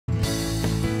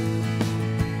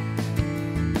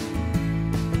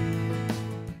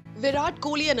Virat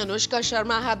Kohli and Anushka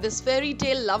Sharma had this fairy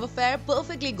tale love affair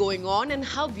perfectly going on, and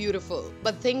how beautiful.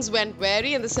 But things went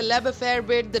wary and the celeb affair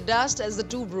bit the dust as the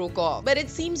two broke off. But it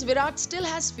seems Virat still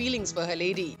has feelings for her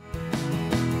lady.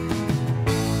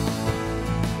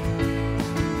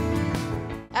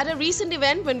 At a recent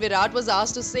event, when Virat was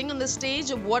asked to sing on the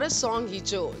stage, what a song he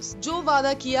chose. Jo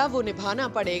Wada Kiya Woh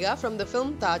Nibhana Padega from the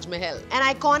film Taj Mahal. An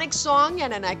iconic song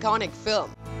and an iconic film.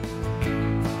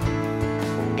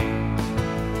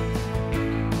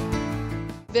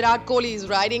 Virat Kohli is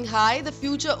riding high, the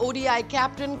future ODI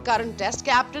captain, current test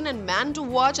captain and man to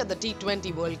watch at the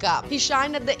T20 World Cup. He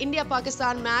shined at the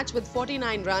India-Pakistan match with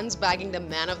 49 runs, bagging the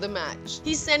man of the match.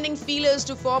 He's sending feelers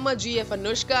to former GF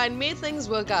Anushka and may things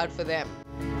work out for them.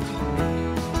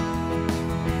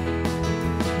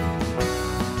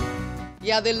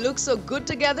 Yeah, they look so good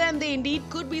together and they indeed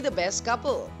could be the best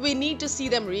couple. We need to see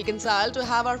them reconcile to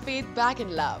have our faith back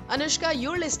in love. Anushka,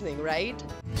 you're listening, right?